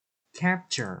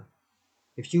Capture.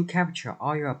 If you capture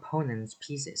all your opponent's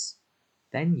pieces,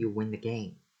 then you win the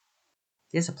game.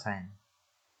 Discipline.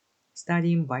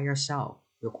 Studying by yourself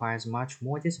requires much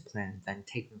more discipline than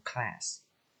taking a class.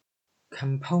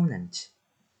 Component.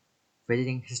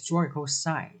 Visiting historical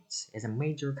sites is a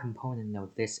major component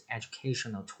of this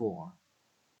educational tour.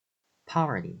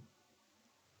 Poverty.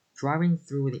 Driving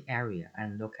through the area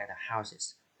and look at the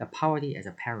houses, the poverty is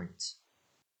apparent.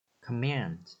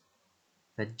 Command.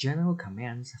 The general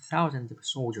commands thousands of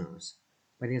soldiers,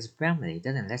 but his family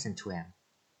doesn't listen to him.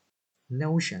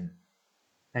 Notion.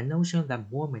 The notion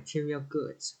that more material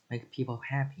goods make people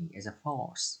happy is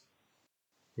false.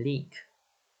 Leak.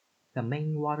 The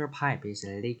main water pipe is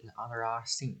leaking under our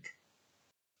sink.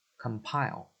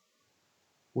 Compile.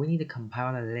 We need to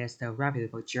compile a list of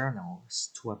reputable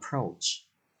journals to approach.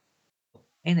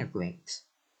 Integrate.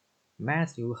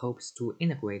 Matthew hopes to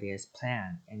integrate his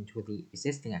plan into the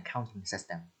existing accounting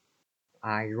system.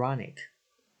 Ironic.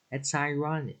 It's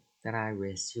ironic that I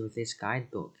received this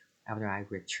guidebook after I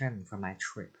returned from my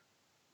trip.